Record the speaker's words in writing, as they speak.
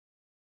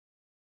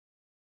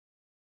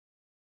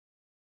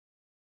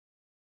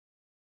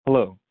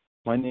Hello,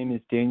 my name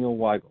is Daniel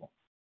Weigel,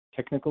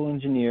 Technical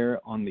Engineer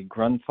on the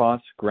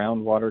Grundfos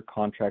Groundwater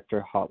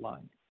Contractor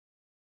Hotline.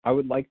 I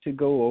would like to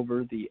go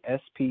over the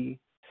SP,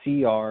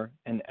 CR,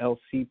 and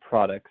LC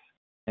products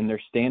and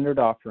their standard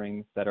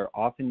offerings that are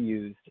often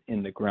used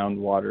in the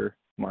groundwater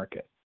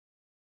market.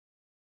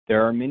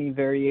 There are many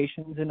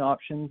variations and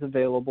options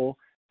available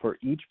for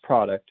each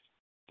product,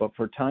 but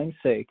for time's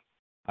sake,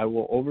 I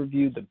will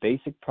overview the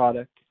basic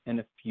product and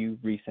a few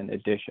recent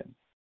additions.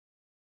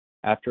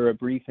 After a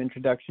brief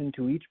introduction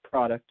to each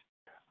product,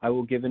 I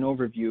will give an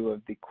overview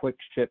of the Quick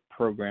Ship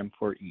program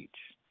for each.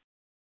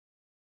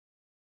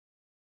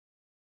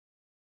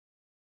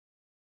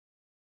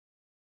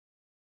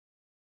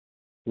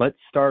 Let's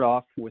start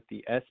off with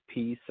the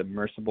SP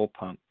submersible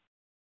pump.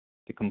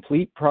 The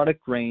complete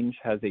product range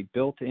has a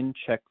built-in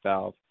check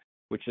valve,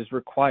 which is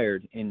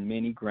required in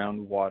many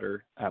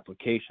groundwater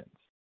applications.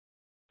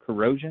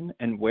 Corrosion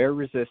and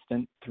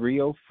wear-resistant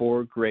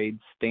 304 grade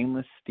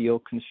stainless steel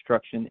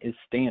construction is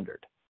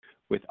standard,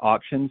 with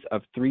options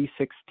of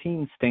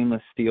 316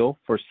 stainless steel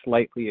for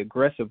slightly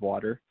aggressive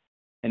water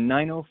and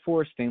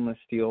 904 stainless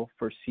steel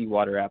for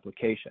seawater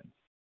applications.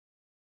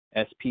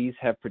 SPs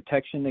have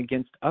protection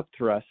against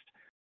upthrust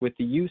with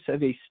the use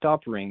of a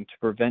stop ring to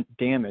prevent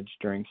damage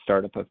during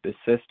startup of this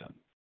system.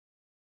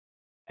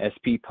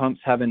 SP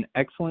pumps have an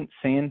excellent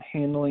sand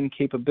handling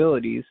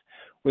capabilities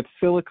with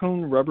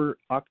silicone rubber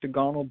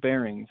octagonal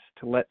bearings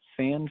to let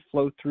sand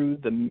flow through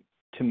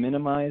to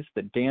minimize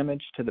the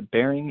damage to the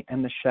bearing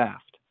and the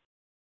shaft.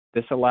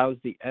 This allows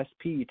the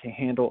SP to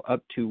handle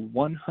up to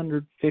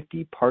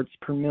 150 parts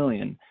per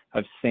million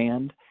of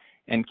sand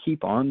and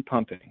keep on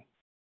pumping.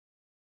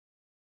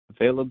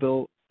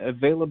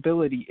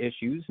 Availability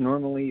issues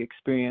normally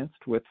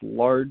experienced with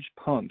large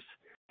pumps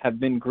have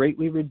been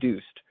greatly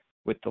reduced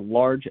with the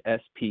large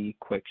SP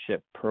Quick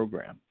Ship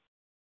program.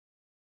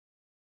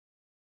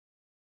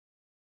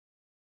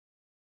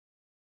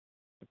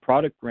 The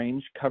product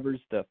range covers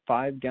the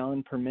 5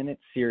 gallon per minute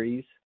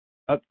series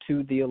up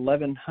to the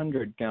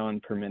 1100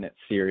 gallon per minute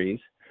series,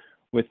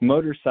 with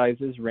motor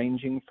sizes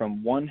ranging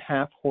from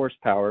 1/2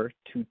 horsepower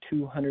to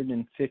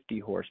 250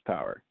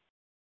 horsepower.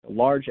 The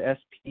large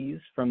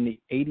SPs from the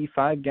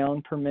 85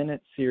 gallon per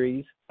minute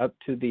series up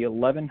to the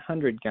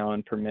 1100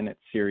 gallon per minute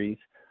series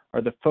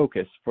are the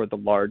focus for the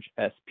large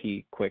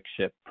SP Quick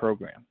Ship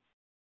program.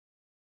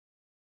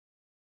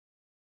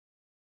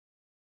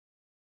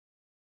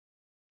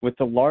 With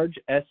the large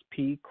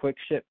SP Quick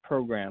Ship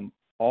program,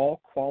 all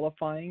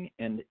qualifying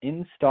and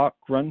in-stock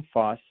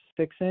Grundfos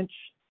 6-inch,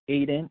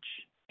 8-inch,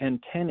 and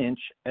 10-inch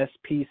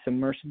SP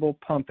submersible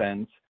pump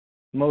ends,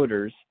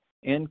 motors,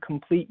 and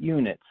complete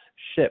units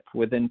ship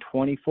within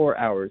 24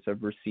 hours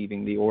of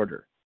receiving the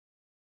order.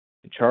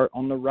 The chart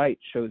on the right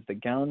shows the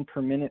gallon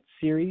per minute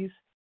series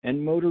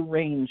and motor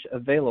range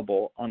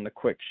available on the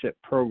Quick Ship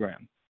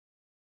program.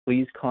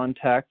 Please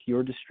contact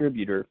your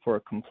distributor for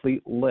a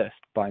complete list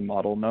by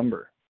model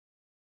number.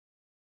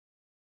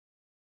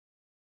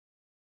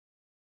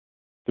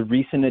 The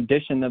recent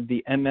addition of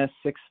the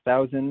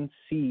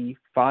MS6000C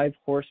 5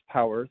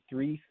 horsepower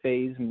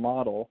 3-phase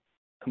model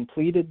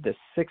completed the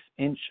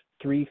 6-inch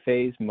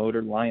 3-phase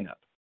motor lineup.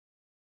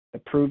 The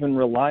proven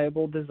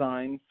reliable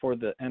design for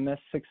the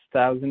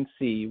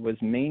MS6000C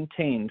was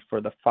maintained for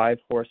the 5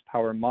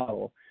 horsepower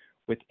model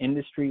with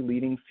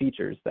industry-leading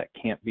features that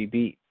can't be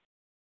beat.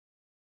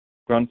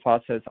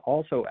 Grundfos has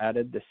also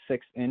added the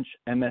 6-inch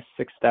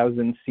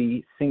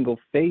MS6000C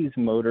single-phase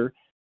motor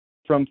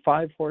from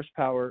 5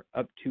 horsepower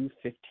up to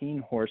 15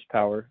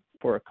 horsepower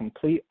for a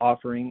complete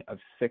offering of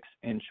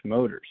 6-inch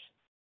motors.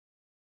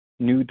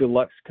 New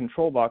deluxe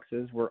control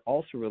boxes were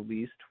also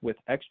released with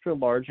extra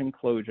large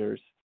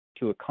enclosures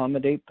to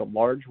accommodate the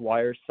large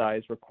wire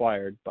size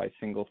required by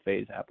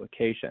single-phase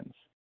applications,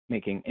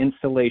 making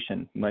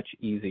installation much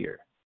easier.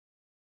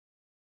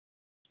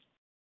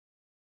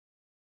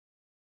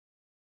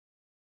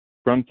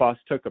 Grundfos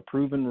took a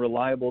proven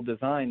reliable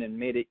design and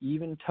made it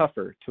even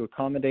tougher to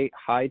accommodate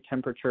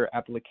high-temperature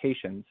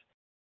applications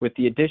with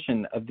the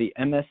addition of the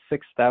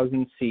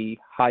MS6000C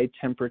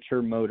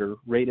high-temperature motor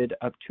rated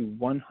up to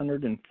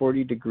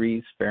 140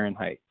 degrees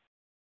Fahrenheit.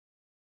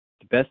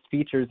 The best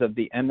features of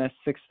the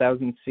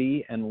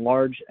MS6000C and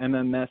large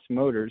MMS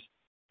motors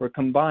were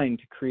combined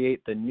to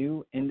create the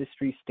new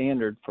industry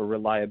standard for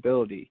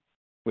reliability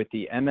with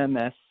the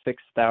MMS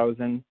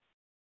 6000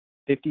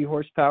 50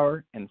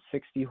 horsepower and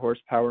 60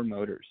 horsepower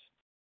motors.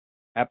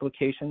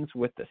 Applications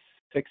with the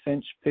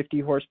 6-inch 50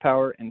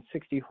 horsepower and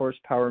 60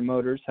 horsepower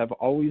motors have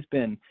always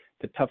been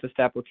the toughest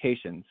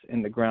applications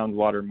in the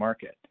groundwater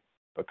market,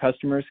 but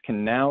customers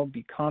can now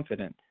be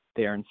confident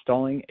they are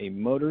installing a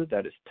motor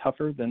that is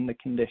tougher than the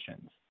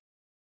conditions.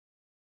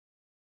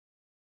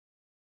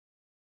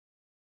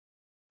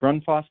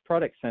 Grundfos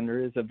Product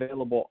Center is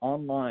available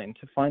online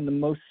to find the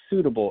most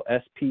suitable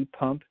SP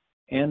pump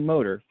and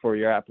motor for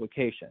your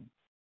application.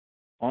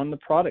 On the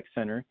Product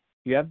Center,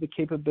 you have the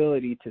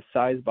capability to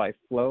size by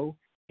flow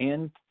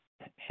and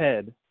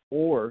head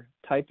or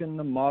type in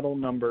the model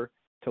number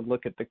to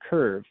look at the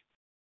curve,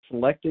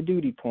 select a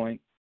duty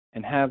point,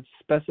 and have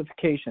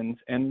specifications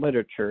and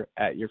literature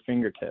at your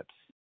fingertips.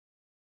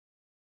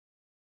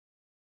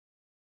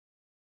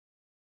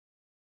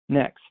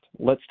 Next,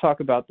 let's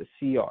talk about the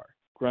CR,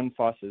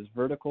 Grundfos's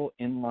vertical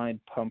inline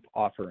pump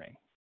offering.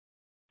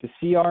 The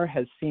CR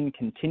has seen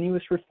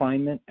continuous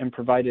refinement and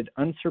provided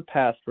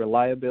unsurpassed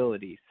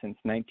reliability since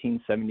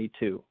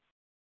 1972.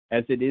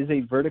 As it is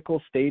a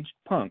vertical staged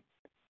pump,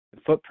 the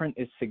footprint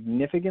is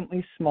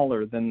significantly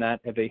smaller than that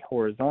of a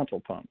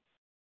horizontal pump.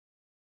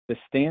 The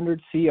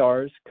standard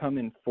CRs come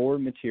in 4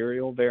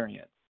 material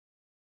variants: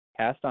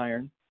 cast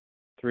iron,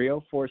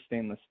 304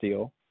 stainless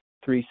steel,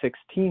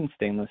 316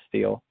 stainless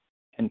steel,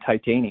 and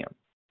titanium.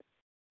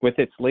 With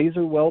its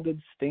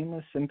laser-welded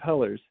stainless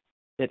impellers,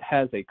 it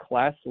has a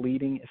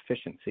class-leading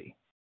efficiency.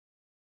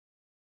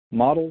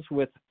 Models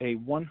with a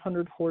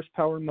 100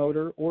 horsepower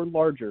motor or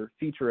larger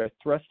feature a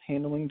thrust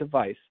handling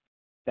device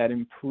that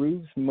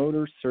improves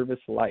motor service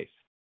life.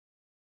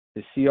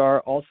 The CR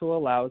also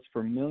allows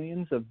for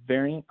millions of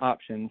variant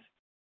options,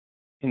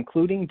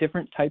 including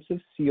different types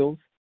of seals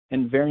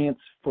and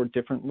variants for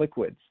different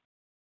liquids,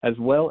 as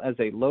well as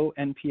a low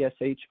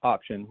NPSH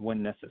option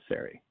when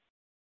necessary.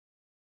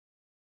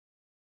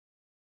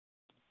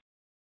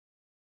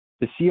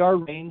 The CR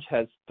range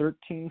has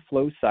 13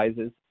 flow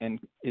sizes and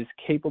is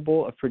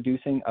capable of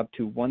producing up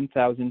to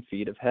 1,000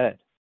 feet of head.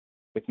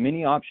 With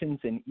many options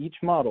in each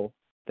model,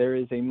 there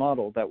is a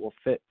model that will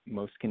fit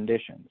most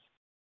conditions.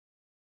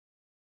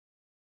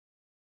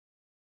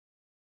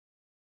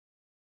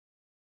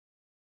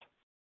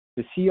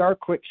 The CR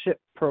Quick Ship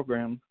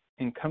program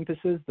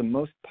encompasses the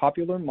most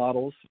popular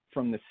models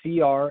from the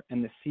CR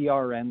and the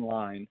CRN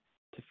line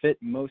to fit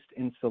most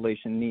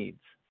installation needs.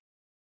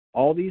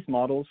 All these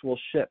models will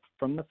ship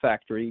from the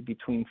factory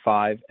between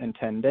 5 and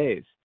 10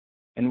 days,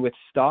 and with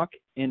stock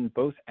in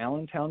both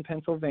Allentown,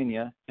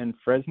 Pennsylvania and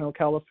Fresno,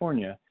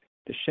 California,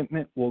 the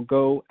shipment will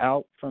go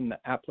out from the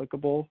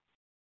applicable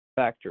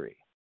factory.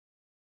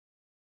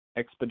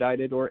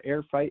 Expedited or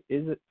air freight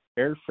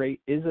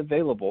is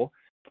available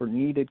for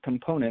needed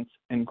components,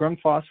 and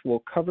Grundfos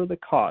will cover the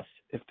cost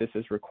if this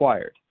is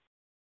required.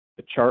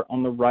 The chart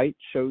on the right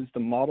shows the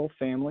model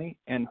family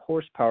and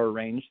horsepower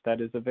range that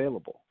is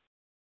available.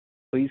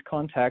 Please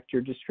contact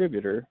your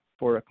distributor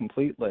for a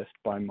complete list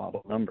by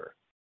model number.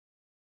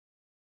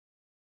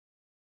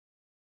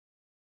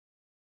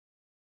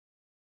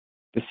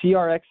 The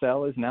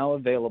CRXL is now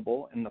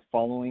available in the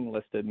following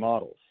listed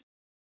models,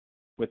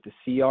 with the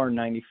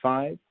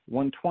CR95,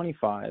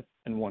 125,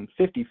 and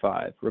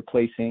 155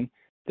 replacing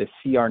the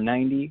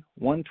CR90,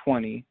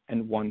 120,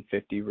 and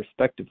 150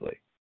 respectively.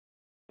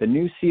 The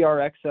new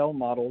CRXL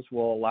models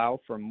will allow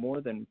for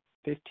more than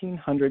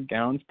 1,500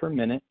 gallons per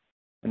minute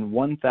and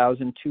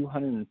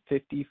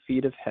 1,250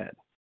 feet of head.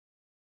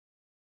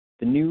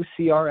 The new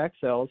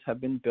CRXLs have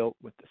been built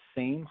with the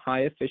same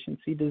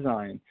high-efficiency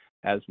design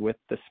as with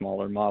the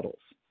smaller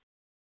models.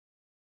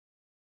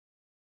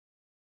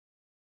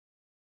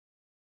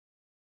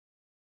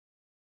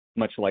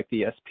 Much like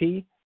the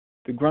SP,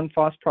 the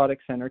Grundfos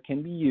Product Center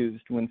can be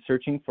used when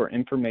searching for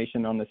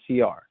information on the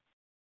CR.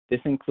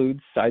 This includes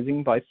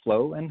sizing by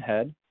flow and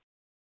head,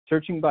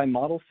 searching by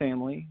model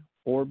family,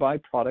 or by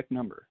product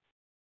number.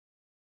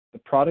 The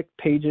product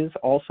pages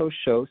also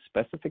show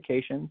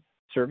specifications,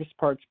 service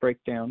parts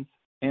breakdowns,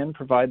 and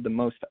provide the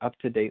most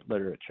up-to-date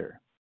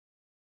literature.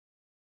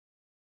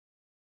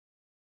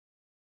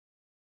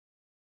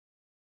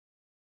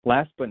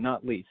 Last but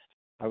not least,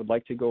 I would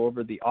like to go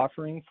over the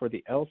offering for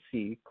the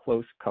LC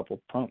close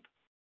coupled pump.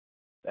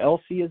 The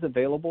LC is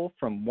available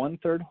from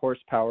 1/3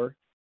 horsepower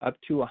up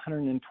to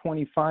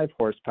 125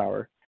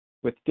 horsepower,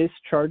 with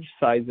discharge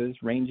sizes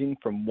ranging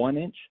from 1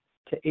 inch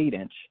to 8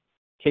 inch,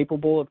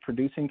 capable of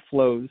producing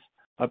flows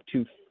up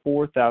to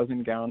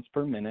 4,000 gallons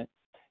per minute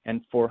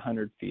and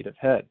 400 feet of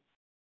head,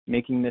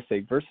 making this a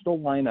versatile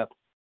lineup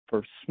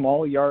for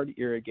small yard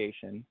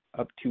irrigation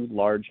up to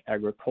large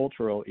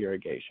agricultural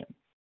irrigation.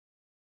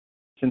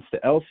 Since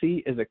the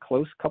LC is a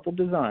close coupled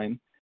design,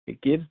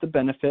 it gives the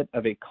benefit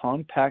of a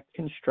compact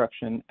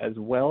construction as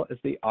well as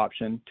the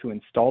option to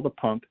install the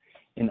pump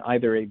in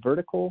either a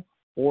vertical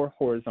or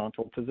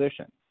horizontal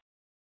position.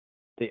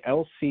 The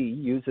LC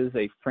uses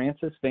a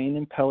Francis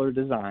vane impeller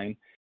design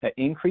that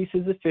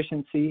increases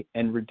efficiency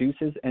and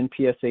reduces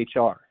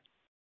NPSHR,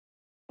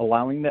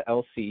 allowing the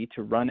LC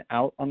to run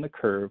out on the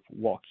curve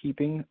while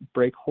keeping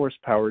brake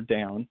horsepower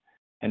down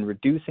and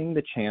reducing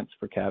the chance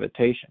for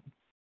cavitation.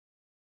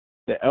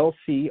 The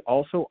LC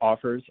also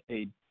offers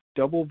a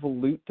double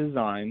volute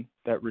design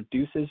that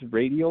reduces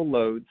radial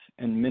loads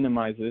and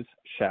minimizes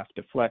shaft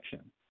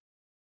deflection.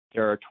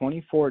 There are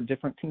 24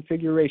 different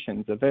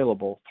configurations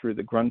available through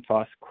the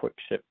Grundfos Quick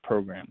Ship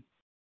program.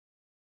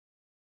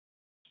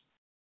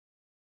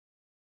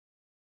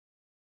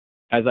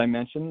 As I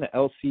mentioned, the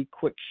LC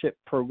Quick Ship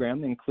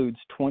program includes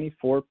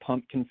 24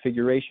 pump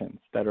configurations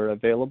that are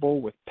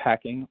available with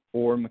packing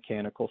or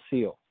mechanical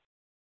seal.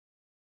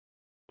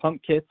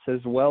 Pump kits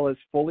as well as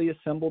fully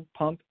assembled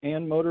pump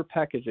and motor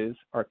packages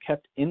are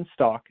kept in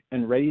stock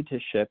and ready to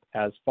ship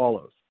as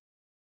follows.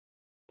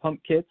 Pump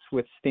kits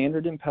with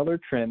standard impeller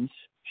trims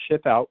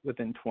ship out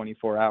within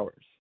 24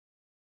 hours.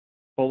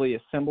 Fully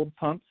assembled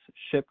pumps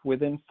ship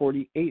within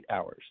 48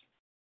 hours.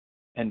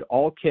 And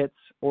all kits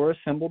or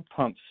assembled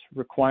pumps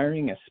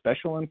requiring a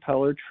special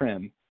impeller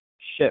trim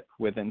ship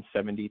within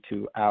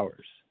 72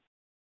 hours.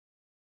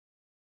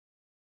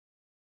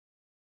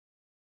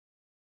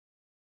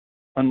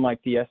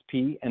 Unlike the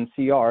SP and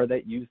CR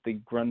that use the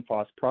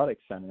Grundfos Product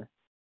Center,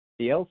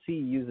 the LC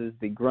uses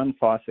the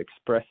Grundfos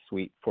Express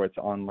Suite for its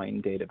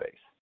online database.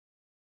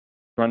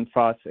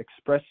 Grundfos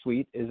Express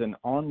Suite is an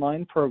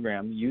online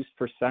program used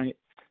for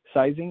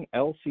sizing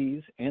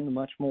LCs and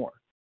much more.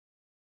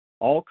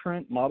 All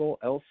current model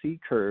LC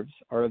curves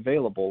are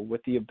available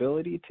with the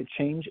ability to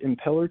change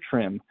impeller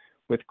trim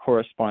with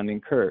corresponding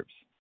curves.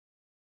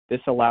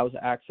 This allows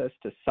access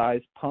to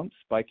sized pumps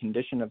by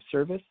condition of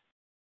service,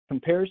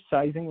 compares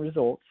sizing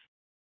results,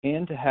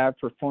 and to have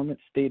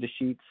performance data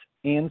sheets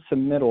and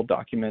submittal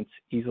documents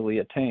easily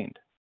attained.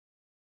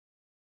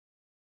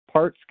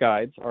 Parts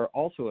guides are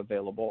also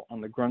available on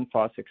the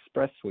Grundfos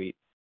Express Suite,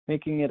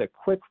 making it a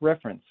quick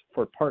reference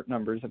for part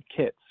numbers of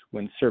kits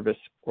when service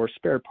or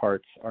spare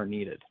parts are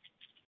needed.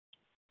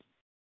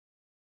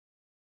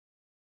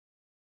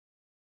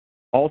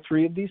 All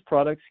three of these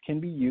products can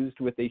be used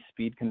with a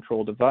speed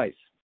control device.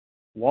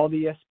 While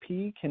the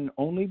SP can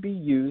only be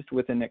used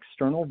with an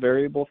external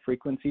variable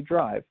frequency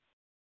drive,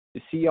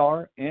 the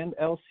CR and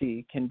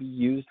LC can be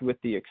used with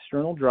the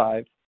external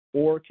drive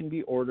or can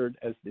be ordered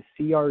as the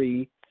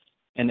CRE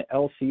and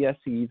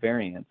LCSE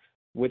variants,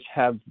 which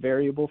have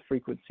variable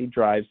frequency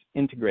drives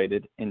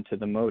integrated into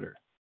the motor.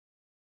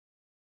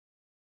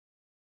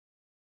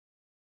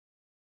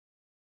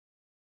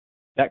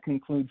 That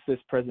concludes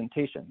this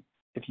presentation.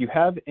 If you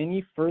have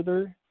any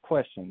further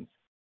questions,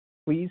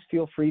 please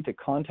feel free to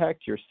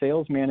contact your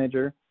sales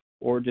manager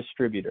or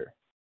distributor.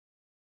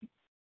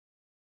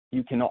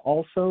 You can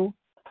also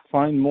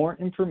find more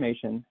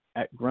information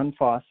at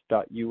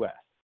grundfos.us.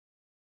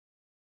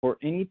 For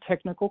any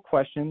technical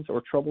questions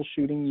or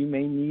troubleshooting you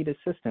may need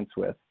assistance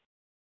with,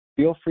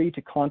 feel free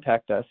to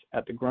contact us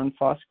at the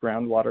Grundfos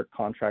Groundwater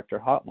Contractor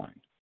Hotline.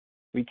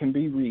 We can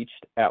be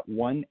reached at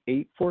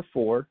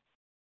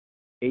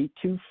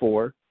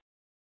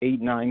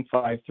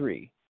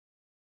 1-844-824-8953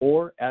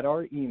 or at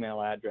our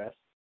email address,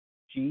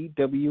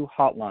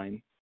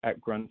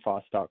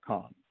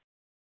 gwhotline@grundfos.com.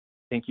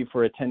 Thank you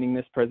for attending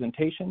this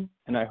presentation,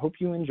 and I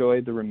hope you enjoy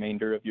the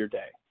remainder of your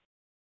day.